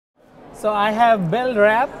So I have Bill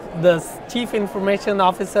Rabe, the Chief Information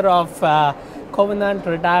Officer of Covenant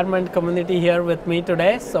Retirement Community here with me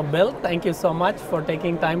today. So Bill, thank you so much for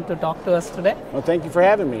taking time to talk to us today. Well, thank you for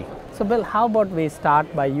having me. So Bill, how about we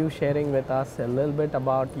start by you sharing with us a little bit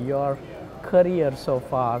about your career so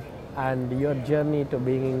far and your journey to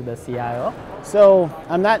being the CIO? So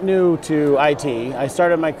I'm not new to IT. I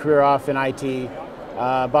started my career off in IT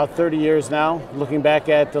about 30 years now, looking back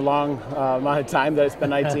at the long amount of time that I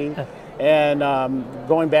spent in IT. And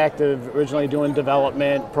going back to originally doing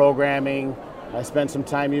development, programming. I spent some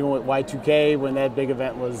time even with Y2K when that big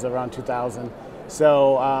event was around 2000.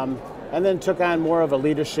 So, and then took on more of a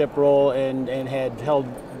leadership role and had held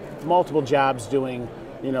multiple jobs doing,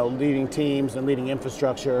 leading teams and leading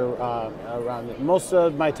infrastructure around it. Most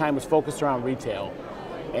of my time was focused around retail.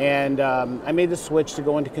 And I made the switch to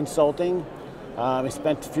go into consulting. I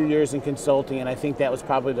spent a few years in consulting, and I think that was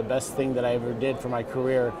probably the best thing that I ever did for my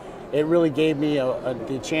career. It really gave me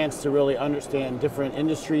the chance to really understand different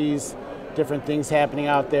industries, different things happening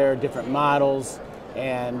out there, different models,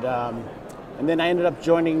 and then I ended up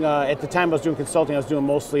joining, at the time I was doing consulting, I was doing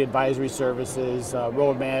mostly advisory services,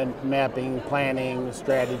 roadmap mapping, planning,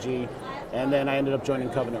 strategy, and then I ended up joining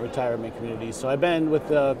Covenant Retirement Community. So I've been with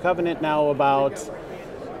Covenant now about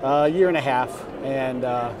a year and a half, and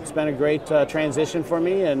it's been a great transition for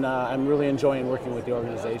me, and I'm really enjoying working with the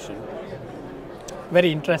organization.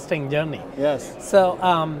 Very interesting journey. Yes. So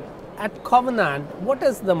at Covenant, what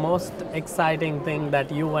is the most exciting thing that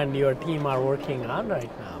you and your team are working on right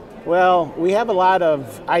now? Well, we have a lot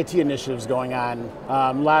of IT initiatives going on.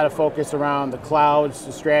 A lot of focus around the cloud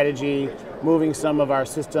strategy, moving some of our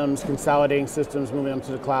systems, consolidating systems, moving them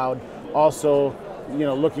to the cloud. Also,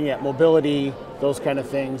 looking at mobility, those kind of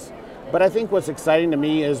things. But I think what's exciting to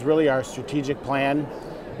me is really our strategic plan.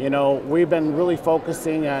 We've been really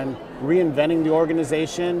focusing on reinventing the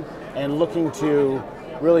organization and looking to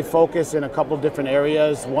really focus in a couple different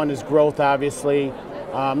areas. One is growth, obviously.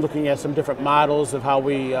 Looking at some different models of how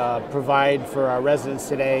we provide for our residents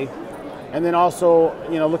today. And then also,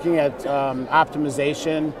 looking at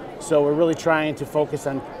optimization. So we're really trying to focus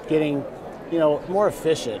on getting, more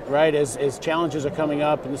efficient, right? As challenges are coming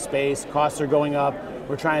up in the space, costs are going up,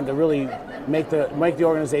 we're trying to really make the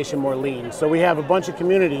organization more lean. So we have a bunch of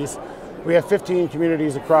communities. We have 15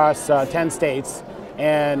 communities across 10 states,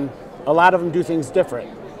 and a lot of them do things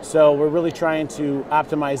different. So we're really trying to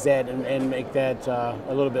optimize that and make that a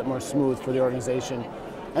little bit more smooth for the organization.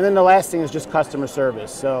 And then the last thing is just customer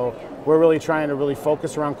service. So we're really trying to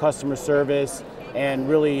focus around customer service and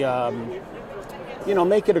really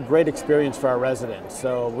make it a great experience for our residents.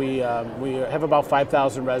 So we have about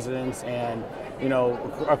 5,000 residents, and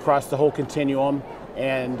across the whole continuum,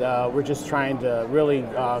 and we're just trying to really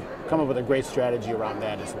come up with a great strategy around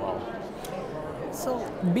that as well. So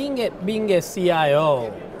being a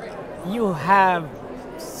CIO, you have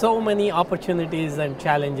so many opportunities and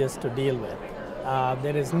challenges to deal with.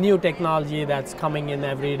 There is new technology that's coming in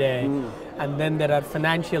every day, and then there are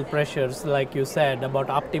financial pressures, like you said, about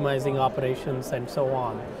optimizing operations and so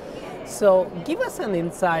on. So give us an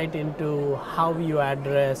insight into how you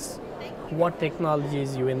address what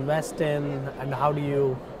technologies you invest in, and how do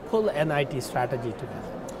you pull an IT strategy together?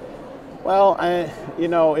 Well,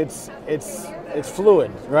 it's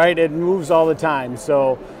fluid, right? It moves all the time.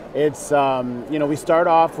 So it's we start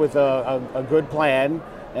off with a good plan,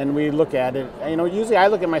 and we look at it. Usually I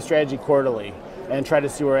look at my strategy quarterly and try to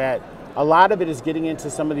see where we're at. A lot of it is getting into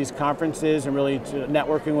some of these conferences and really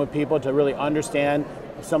networking with people to really understand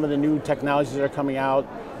some of the new technologies that are coming out,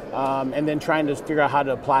 and then trying to figure out how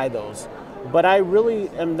to apply those. But I really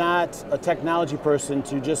am not a technology person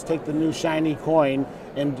to just take the new shiny coin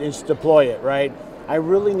and just deploy it, right? I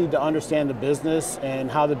really need to understand the business and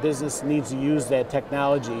how the business needs to use that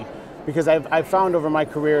technology, because I've found over my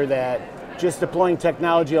career that just deploying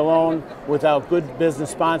technology alone without good business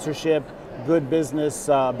sponsorship, good business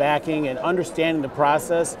backing, and understanding the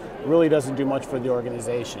process really doesn't do much for the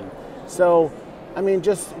organization. So,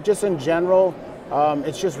 just in general,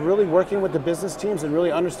 it's just really working with the business teams and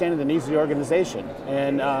really understanding the needs of the organization,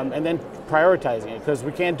 and then prioritizing it, because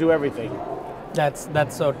we can't do everything. That's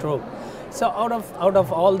so true. So out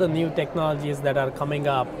of all the new technologies that are coming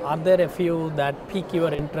up, are there a few that pique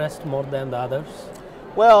your interest more than the others?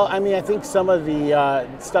 Well, I think some of the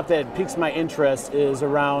stuff that piques my interest is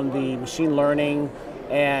around the machine learning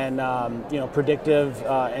and predictive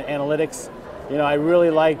analytics. I really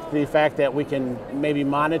like the fact that we can maybe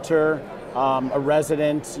monitor a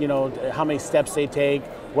resident, how many steps they take,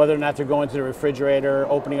 whether or not they're going to the refrigerator,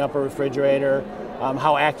 opening up a refrigerator,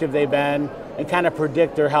 how active they've been, and kind of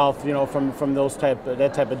predict their health, from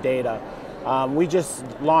that type of data. We just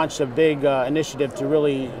launched a big initiative to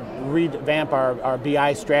really revamp our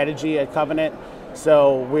BI strategy at Covenant.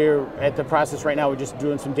 So we're at the process right now, we're just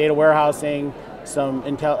doing some data warehousing, some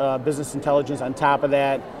business intelligence on top of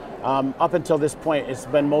that. Up until this point, it's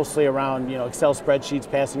been mostly around Excel spreadsheets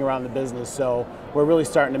passing around the business. So we're really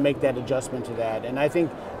starting to make that adjustment to that. And I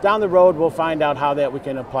think down the road, we'll find out how that we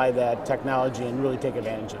can apply that technology and really take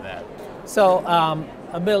advantage of that. So,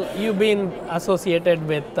 Bill, you've been associated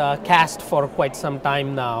with CAST for quite some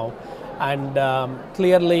time now, and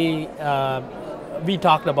clearly we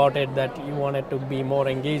talked about it that you wanted to be more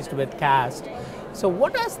engaged with CAST. So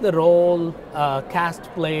what has the role CAST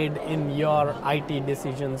played in your IT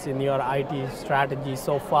decisions, in your IT strategy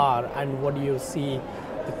so far, and what do you see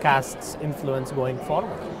the CAST's influence going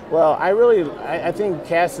forward? Well, I think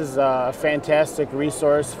CAST is a fantastic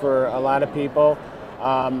resource for a lot of people.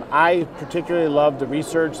 I particularly love the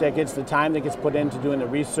research the time that gets put into doing the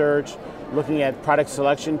research, looking at product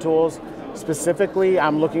selection tools. Specifically,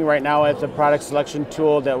 I'm looking right now at the product selection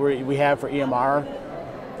tool that we have for EMR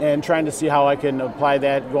and trying to see how I can apply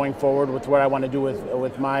that going forward with what I want to do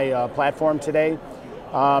with my platform today.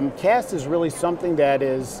 CAST is really something that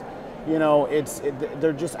is,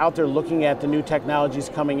 they're just out there looking at the new technologies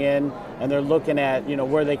coming in, and they're looking at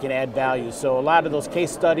where they can add value. So a lot of those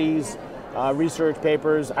case studies, research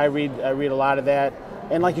papers, I read a lot of that.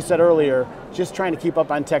 And like you said earlier, just trying to keep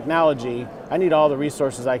up on technology, I need all the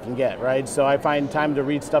resources I can get, right? So I find time to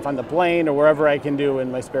read stuff on the plane or wherever I can do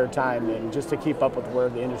in my spare time, and just to keep up with where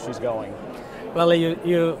the industry's going. Well,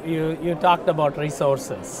 you talked about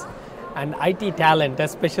resources, and IT talent,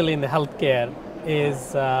 especially in the healthcare,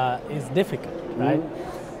 is difficult, right?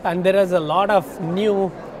 Mm-hmm. And there is a lot of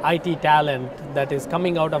new IT talent that is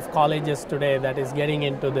coming out of colleges today that is getting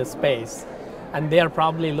into this space. And they are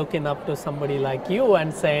probably looking up to somebody like you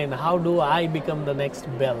and saying, how do I become the next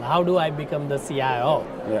Bill? How do I become the CIO?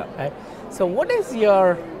 Yeah. Right? So what is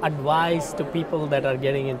your advice to people that are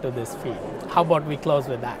getting into this field? How about we close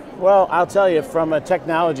with that? Well, I'll tell you, from a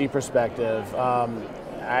technology perspective,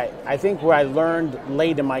 I think what I learned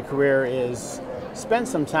late in my career is spend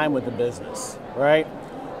some time with the business, right?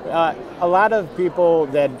 A lot of people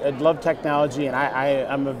that love technology, and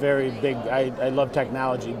I'm a very big, I love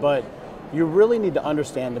technology, but you really need to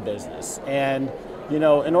understand the business. And in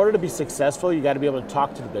order to be successful, you got to be able to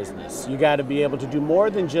talk to the business. You got to be able to do more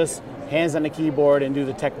than just hands on the keyboard and do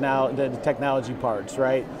the technology parts,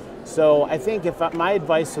 right? So I think my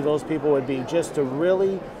advice to those people would be just to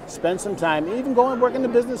really spend some time, even go and work in the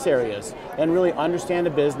business areas, and really understand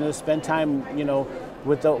the business, spend time,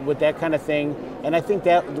 with that kind of thing. And I think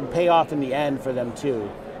that will pay off in the end for them too,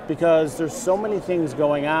 because there's so many things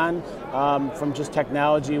going on from just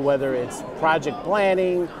technology, whether it's project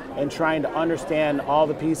planning and trying to understand all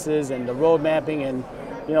the pieces and the road mapping, and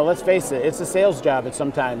let's face it, it's a sales job at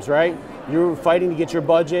sometimes, right? You're fighting to get your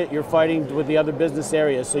budget, you're fighting with the other business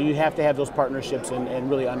areas, so you have to have those partnerships and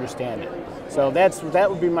really understand it. So that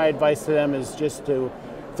would be my advice to them, is just to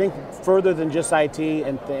think further than just IT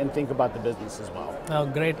and think about the business as well. Oh,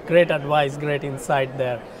 great advice, great insight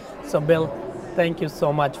there. So Bill, thank you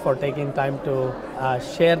so much for taking time to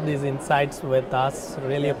share these insights with us.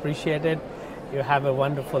 Really appreciate it. You have a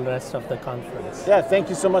wonderful rest of the conference. Yeah, thank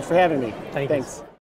you so much for having me. Thanks.